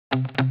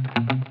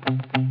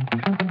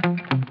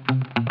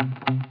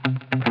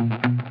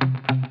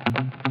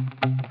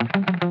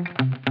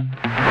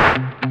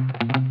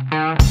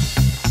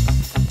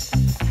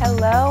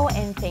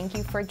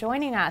for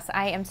joining us.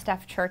 I am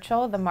Steph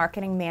Churchill, the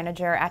marketing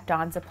manager at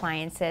Don's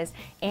Appliances,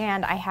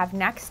 and I have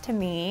next to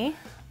me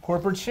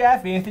Corporate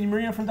Chef Anthony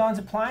Marino from Don's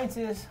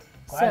Appliances.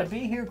 Glad to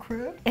be here,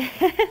 crew.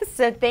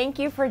 So thank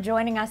you for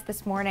joining us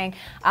this morning.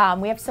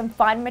 We have some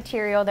fun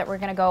material that we're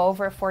going to go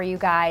over for you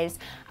guys.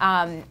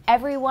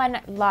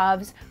 Everyone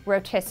loves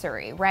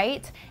rotisserie,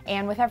 right?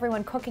 And with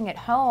everyone cooking at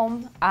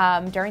home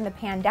during the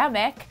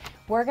pandemic,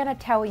 we're going to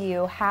tell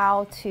you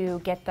how to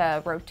get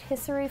the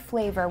rotisserie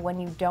flavor when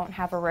you don't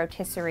have a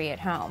rotisserie at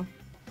home.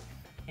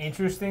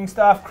 Interesting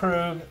stuff,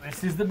 crew.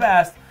 This is the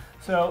best.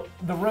 So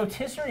the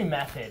rotisserie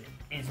method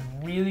is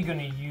really going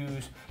to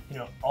use,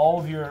 all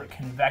of your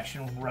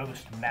convection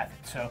roast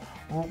methods. So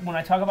when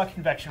I talk about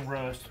convection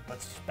roast,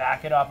 let's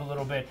back it up a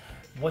little bit.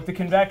 What the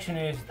convection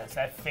is, that's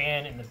that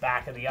fan in the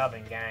back of the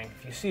oven, gang.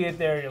 If you see it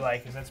there, you're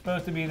like, is that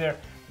supposed to be there?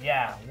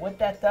 Yeah, what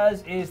that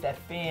does is that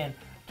fan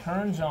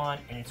turns on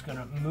and it's going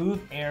to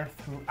move air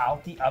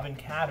throughout the oven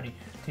cavity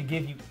to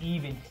give you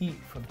even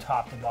heat from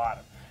top to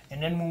bottom.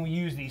 And then when we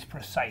use these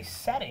precise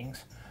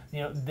settings,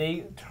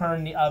 they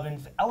turn the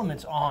oven's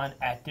elements on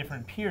at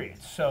different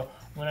periods. So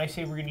when I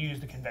say we're going to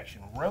use the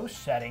convection roast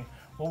setting,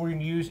 what we're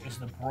going to use is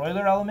the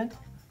broiler element,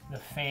 the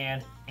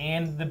fan,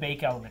 and the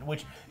bake element,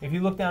 which if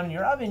you look down in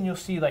your oven, you'll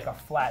see like a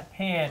flat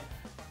pan.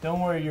 Don't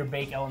worry, your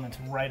bake element's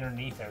right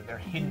underneath there. They're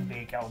hidden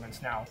bake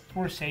elements now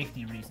for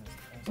safety reasons,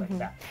 things like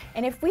that.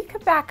 And if we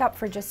could back up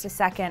for just a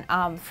second,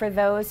 for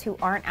those who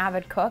aren't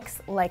avid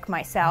cooks like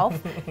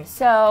myself,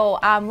 so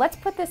let's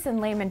put this in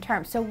layman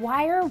terms. So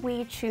why are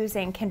we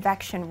choosing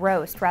convection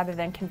roast rather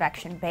than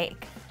convection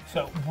bake?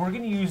 So we're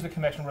going to use the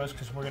convection roast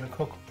because we're going to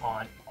cook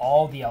on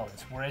all the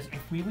elements. Whereas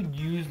if we would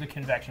use the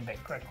convection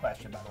bake, correct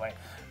question by the way,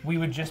 we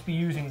would just be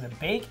using the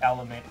bake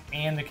element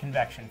and the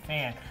convection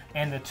fan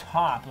and the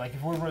top. Like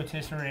if we're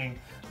rotisserieing,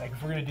 like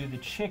if we're going to do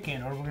the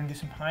chicken or we're going to do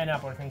some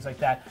pineapple or things like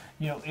that,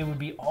 it would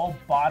be all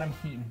bottom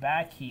heat and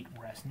back heat.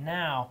 Whereas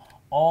now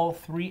all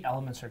three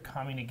elements are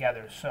coming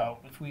together. So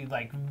if we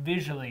like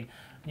visually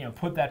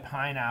put that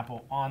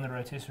pineapple on the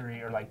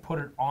rotisserie or like put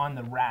it on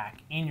the rack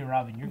in your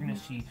oven, you're going to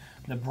see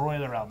the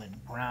broiler element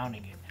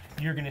browning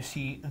it. You're going to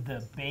see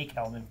the bake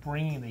element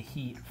bringing the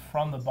heat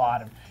from the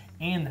bottom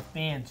and the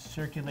fan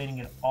circulating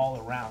it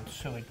all around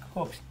so it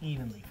cooks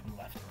evenly from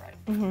left to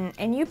right.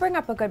 And you bring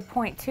up a good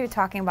point too,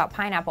 talking about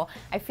pineapple.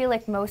 I feel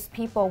like most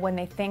people, when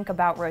they think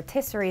about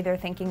rotisserie, they're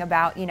thinking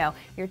about,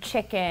 your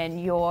chicken,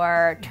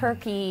 your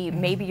turkey,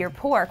 maybe your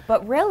pork,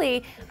 but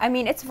really, I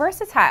mean, it's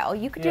versatile.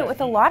 You could do it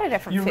with a lot of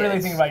different foods. You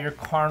really think about your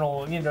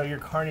carnal, your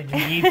carnage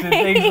meats and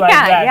things like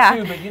that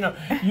too,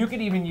 but you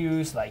could even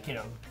use like,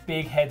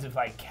 big heads of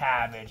like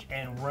cabbage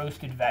and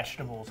roasted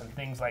vegetables and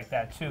things like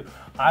that too.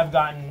 I've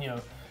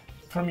gotten,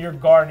 from your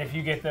garden, if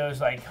you get those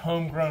like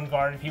homegrown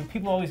garden,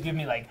 people always give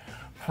me like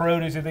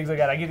produce and things like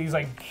that. I get these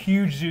like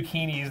huge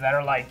zucchinis that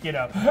are like,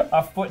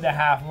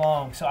 1.5 feet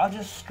long. So I'll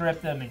just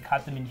strip them and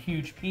cut them in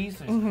huge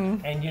pieces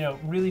and,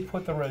 really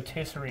put the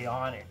rotisserie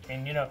on it.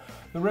 And,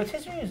 the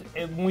rotisserie is,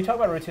 when we talk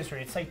about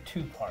rotisserie, it's like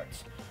two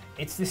parts.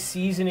 It's the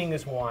seasoning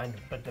is one,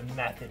 but the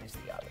method is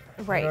the other.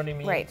 Right, you know what I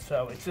mean? right.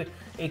 So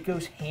it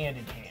goes hand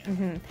in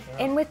hand.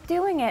 And with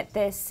doing it,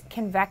 this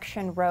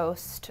convection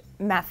roast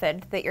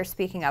method that you're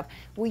speaking of,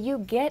 will you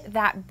get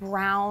that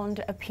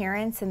browned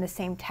appearance and the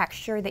same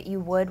texture that you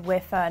would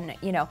with an,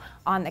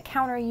 on the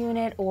counter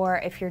unit, or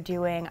if you're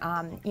doing,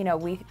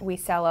 we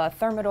sell a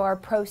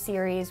Thermador Pro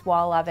Series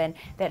wall oven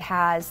that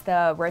has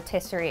the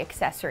rotisserie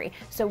accessory.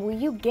 So will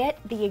you get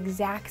the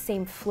exact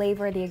same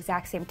flavor, the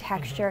exact same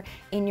texture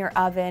in your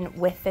oven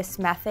with this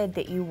method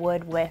that you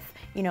would with,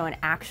 an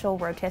actual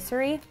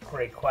rotisserie?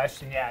 Great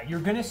question. Yeah, you're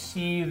going to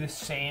see the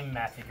same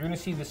method. You're going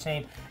to see the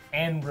same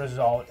end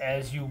result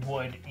as you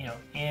would,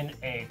 in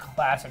a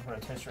classic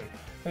rotisserie.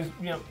 Because,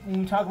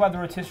 when you talk about the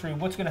rotisserie,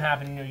 what's going to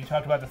happen? You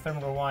talked about the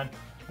Thermador one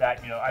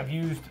that, I've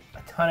used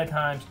a ton of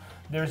times.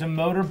 There's a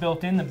motor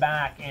built in the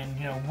back,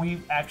 and, we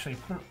actually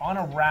put it on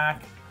a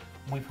rack.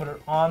 We put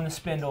it on the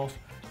spindles,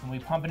 and we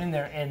pump it in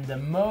there, and the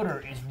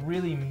motor is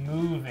really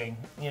moving,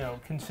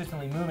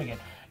 consistently moving it.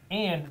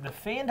 And the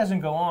fan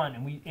doesn't go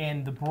on,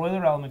 and the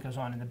broiler element goes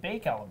on in the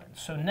bake element.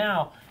 So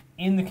now,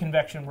 in the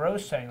convection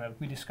roast setting that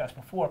we discussed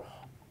before,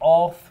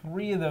 all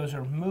three of those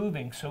are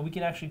moving, so we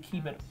can actually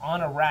keep it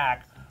on a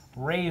rack,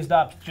 raised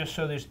up, just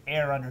so there's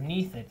air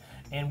underneath it,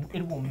 and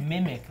it will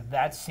mimic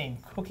that same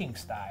cooking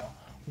style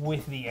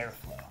with the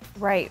airflow.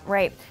 Right,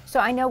 right. So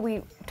I know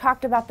we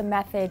talked about the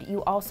method.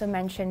 You also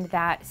mentioned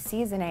that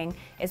seasoning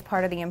is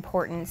part of the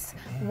importance.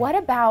 What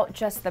about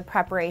just the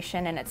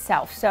preparation in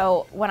itself?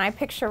 So when I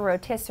picture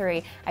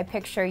rotisserie, I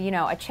picture,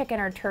 a chicken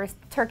or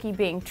turkey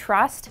being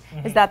trussed.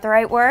 Is that the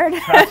right word?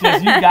 Trussed,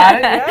 yes, you got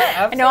it. Yeah,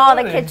 absolutely. I know all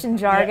the kitchen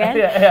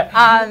jargon.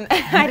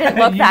 I didn't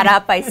look that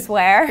up, I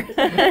swear.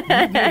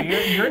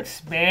 You're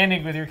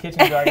expanding with your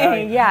kitchen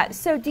jargon. Yeah.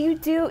 So do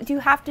you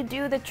have to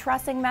do the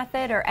trussing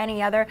method or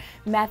any other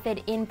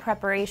method in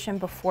preparation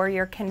before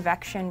your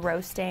convection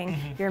roasting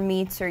your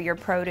meats or your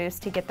produce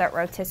to get that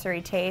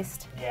rotisserie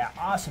taste? Yeah,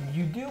 awesome.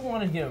 You do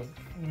want to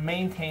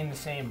maintain the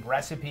same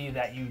recipe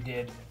that you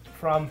did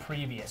from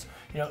previous.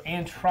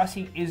 And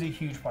trussing is a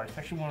huge part,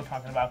 especially when we're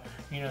talking about,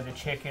 the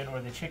chicken, or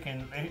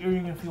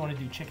even if you want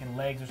to do chicken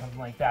legs or something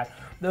like that.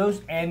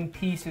 Those end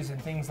pieces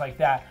and things like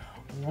that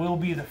will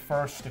be the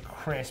first to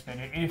crisp. And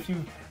if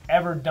you've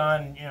ever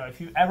done, if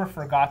you ever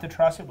forgot to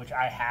truss it, which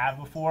I have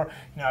before,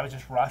 I was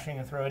just rushing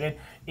and throw it in,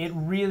 it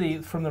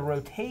really, from the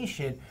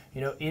rotation,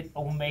 it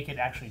will make it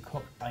actually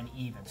cook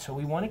uneven. So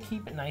we want to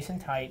keep it nice and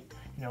tight.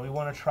 We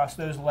want to truss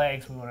those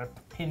legs. We want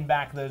to pin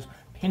back those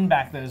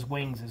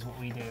wings is what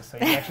we do. So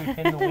you actually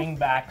pin the wing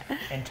back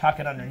and tuck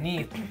it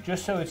underneath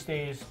just so it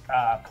stays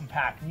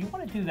compact. And you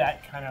want to do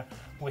that kind of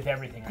with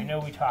everything. I know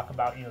we talk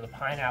about, the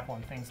pineapple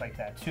and things like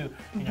that too.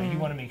 You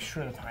want to make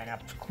sure the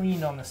pineapple's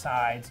cleaned on the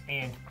sides,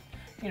 and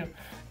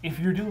if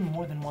you're doing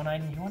more than one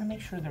item, you want to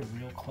make sure they're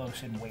real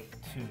close in weight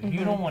too.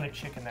 You don't want a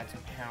chicken that's a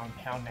pound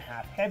and a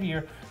half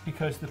heavier,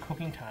 because the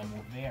cooking time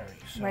will vary.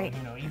 So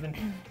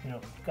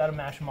got to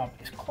mash them up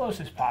as close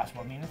as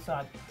possible. I mean, it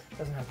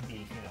doesn't have to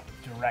be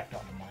direct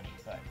on the money,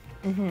 but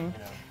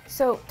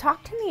So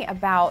talk to me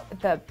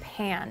about the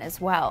pan as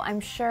well. I'm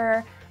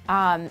sure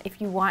if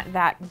you want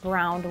that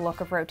browned look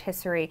of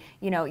rotisserie,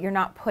 you're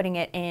not putting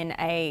it in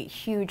a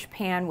huge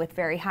pan with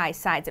very high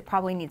sides. It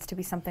probably needs to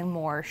be something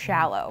more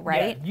shallow,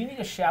 right? Yeah, you need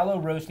a shallow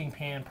roasting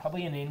pan,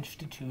 probably 1 inch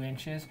to 2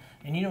 inches.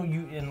 And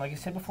and like I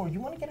said before, you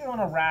want to get it on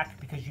a rack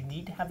because you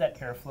need to have that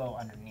airflow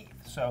underneath.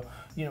 So,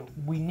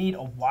 we need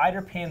a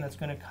wider pan that's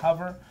going to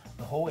cover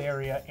the whole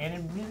area, and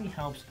it really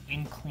helps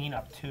in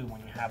cleanup too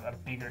when you have a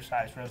bigger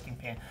size roasting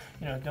pan.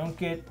 Don't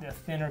get a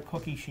thinner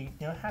cookie sheet.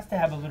 It has to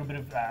have a little bit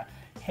of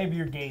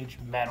heavier gauge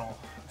metal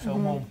so it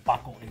won't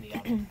buckle in the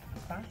oven.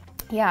 Okay?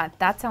 Yeah,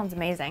 that sounds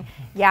amazing.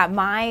 Yeah,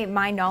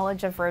 my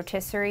knowledge of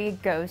rotisserie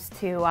goes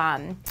to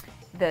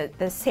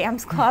the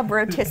Sam's Club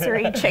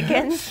rotisserie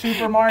chickens.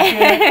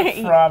 Supermarket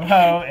from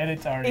home, and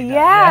it's already done.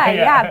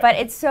 Yeah, but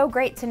it's so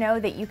great to know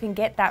that you can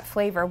get that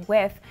flavor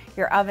with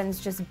your oven's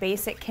just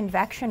basic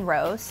convection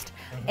roast.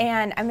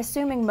 And I'm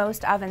assuming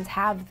most ovens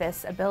have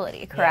this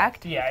ability,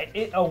 correct? Yeah,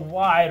 a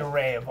wide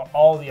array of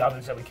all the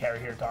ovens that we carry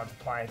here at Don's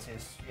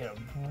Appliances,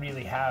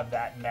 really have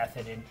that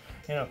method.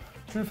 And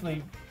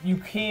truthfully, you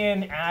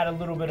can add a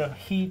little bit of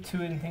heat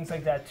to it and things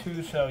like that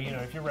too. So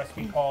if your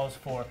recipe calls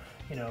for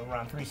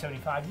around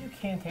 375, you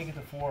can take it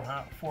to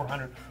 400,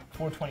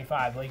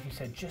 425, like you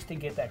said, just to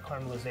get that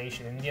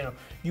caramelization. And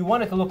you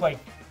want it to look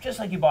just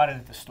like you bought it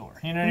at the store.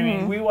 You know what I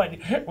mean?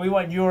 We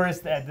want yours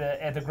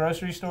at the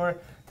grocery store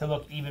to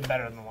look even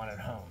better than the one at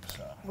home.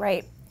 So.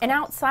 Right. And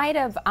outside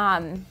of,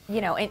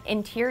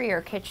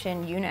 interior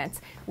kitchen units,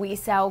 we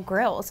sell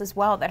grills as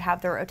well that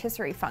have the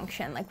rotisserie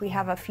function. Like we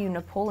have a few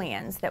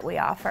Napoleons that we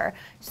offer.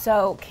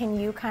 So can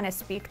you kind of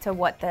speak to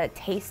what the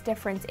taste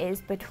difference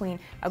is between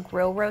a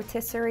grill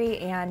rotisserie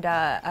and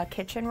a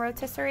kitchen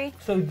rotisserie?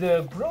 So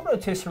the grill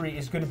rotisserie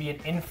is going to be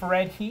an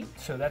infrared heat.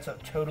 So that's a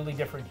totally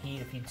different heat.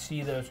 If you'd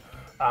see those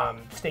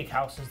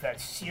steakhouses that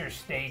sear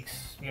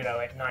steaks,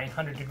 at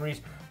 900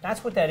 degrees.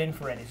 That's what that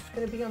infrared is. It's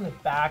going to be on the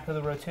back of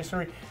the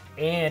rotisserie,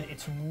 and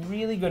it's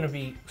really going to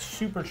be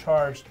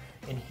supercharged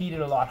and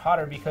heated a lot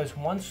hotter, because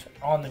once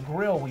on the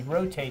grill we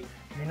rotate,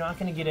 you're not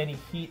going to get any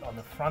heat on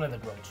the front of the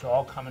grill. It's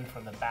all coming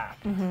from the back.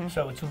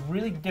 So it's a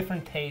really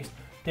different taste,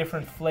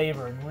 different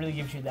flavor, and really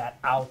gives you that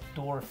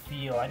outdoor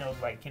feel. I know,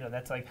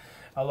 that's like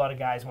a lot of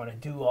guys want to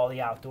do all the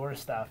outdoor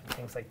stuff and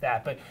things like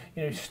that, but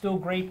still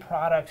great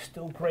product,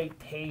 still great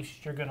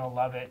taste. You're gonna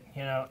love it,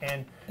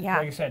 And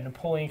like I said,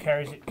 Napoleon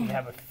carries it. We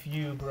have a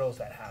few grills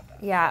that have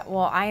that. Yeah,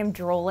 well, I am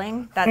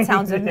drooling. That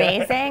sounds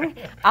amazing.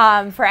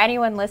 For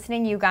anyone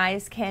listening, you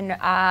guys can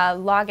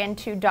log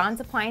into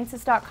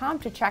donsappliances.com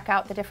to check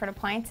out the different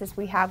appliances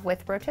we have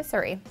with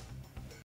rotisserie.